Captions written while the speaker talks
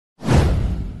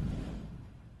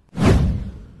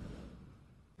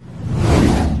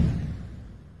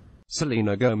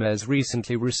Selena Gomez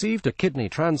recently received a kidney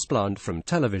transplant from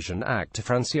television actor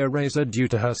Francia Raisa due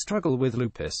to her struggle with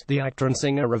lupus, the actor and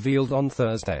singer revealed on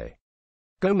Thursday.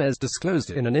 Gomez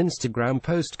disclosed in an Instagram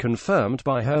post confirmed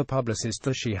by her publicist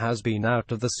that she has been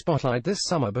out of the spotlight this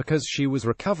summer because she was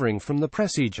recovering from the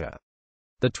procedure.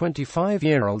 The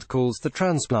 25-year-old calls the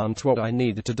transplant what I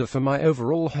needed to do for my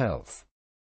overall health.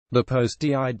 The post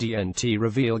didn't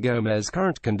reveal Gomez's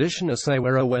current condition as they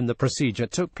were when the procedure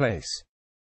took place.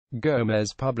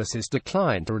 Gomez's publicist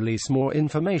declined to release more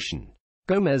information.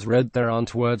 Gomez wrote, "There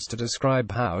aren't words to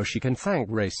describe how she can thank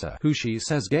Raisa, who she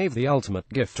says gave the ultimate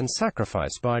gift and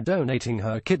sacrifice by donating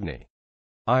her kidney.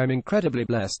 I am incredibly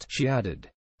blessed," she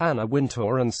added. Anna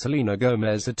Wintour and Selena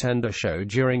Gomez attend a show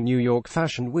during New York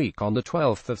Fashion Week on the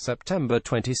 12th of September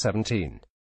 2017.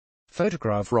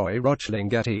 Photograph Roy Rochling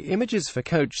Getty Images for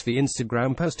Coach. The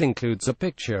Instagram post includes a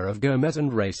picture of Gomez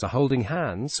and Raisa holding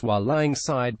hands while lying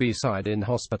side by side in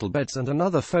hospital beds and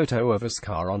another photo of a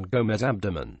scar on Gomez's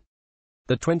abdomen.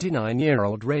 The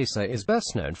 29-year-old Raisa is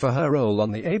best known for her role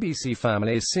on the ABC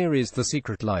Family series The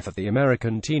Secret Life of the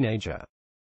American Teenager.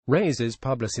 Raisa's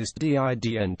publicist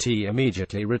didn't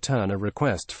immediately return a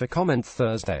request for comment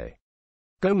Thursday.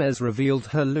 Gomez revealed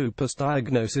her lupus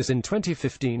diagnosis in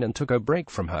 2015 and took a break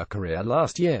from her career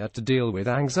last year to deal with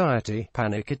anxiety,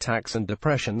 panic attacks and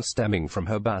depression stemming from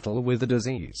her battle with the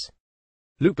disease.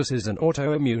 Lupus is an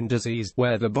autoimmune disease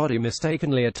where the body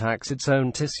mistakenly attacks its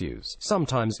own tissues,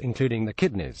 sometimes including the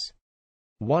kidneys.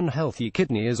 One healthy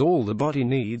kidney is all the body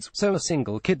needs, so a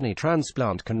single kidney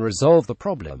transplant can resolve the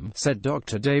problem, said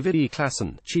Dr. David E.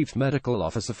 Klassen, Chief Medical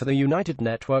Officer for the United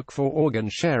Network for Organ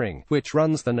Sharing, which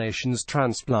runs the nation's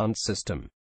transplant system.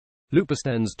 Lupus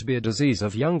tends to be a disease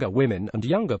of younger women, and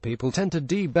younger people tend to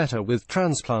do better with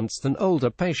transplants than older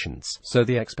patients, so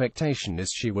the expectation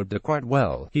is she would do quite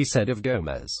well, he said of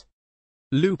Gomez.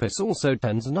 Lupus also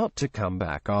tends not to come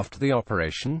back after the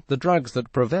operation. The drugs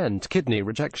that prevent kidney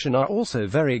rejection are also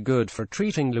very good for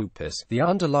treating lupus, the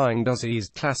underlying disease,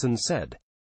 Klassen said.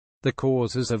 The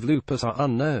causes of lupus are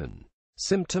unknown.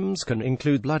 Symptoms can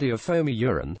include bloody or foamy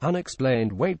urine,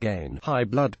 unexplained weight gain, high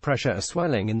blood pressure,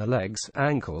 swelling in the legs,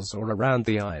 ankles or around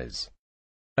the eyes.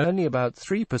 Only about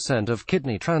 3% of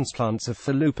kidney transplants are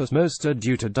for lupus. Most are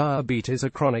due to diabetes or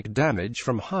chronic damage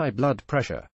from high blood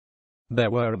pressure. There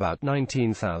were about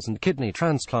 19,000 kidney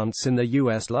transplants in the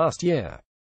U.S. last year.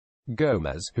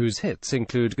 Gomez, whose hits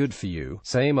include Good For You,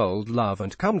 Same Old Love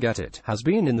and Come Get It, has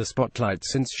been in the spotlight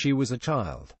since she was a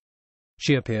child.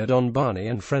 She appeared on Barney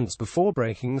and Friends before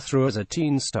breaking through as a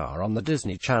teen star on the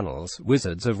Disney Channel's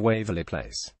Wizards of Waverly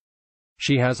Place.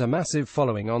 She has a massive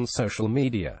following on social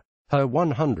media. Her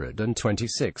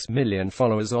 126 million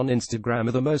followers on Instagram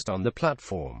are the most on the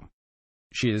platform.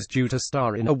 She is due to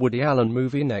star in a Woody Allen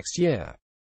movie next year.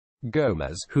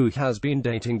 Gomez, who has been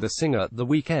dating the singer The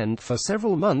Weeknd for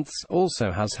several months,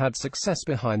 also has had success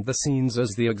behind the scenes as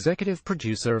the executive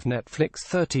producer of Netflix's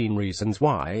 13 Reasons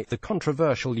Why, the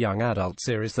controversial young adult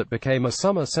series that became a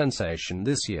summer sensation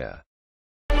this year.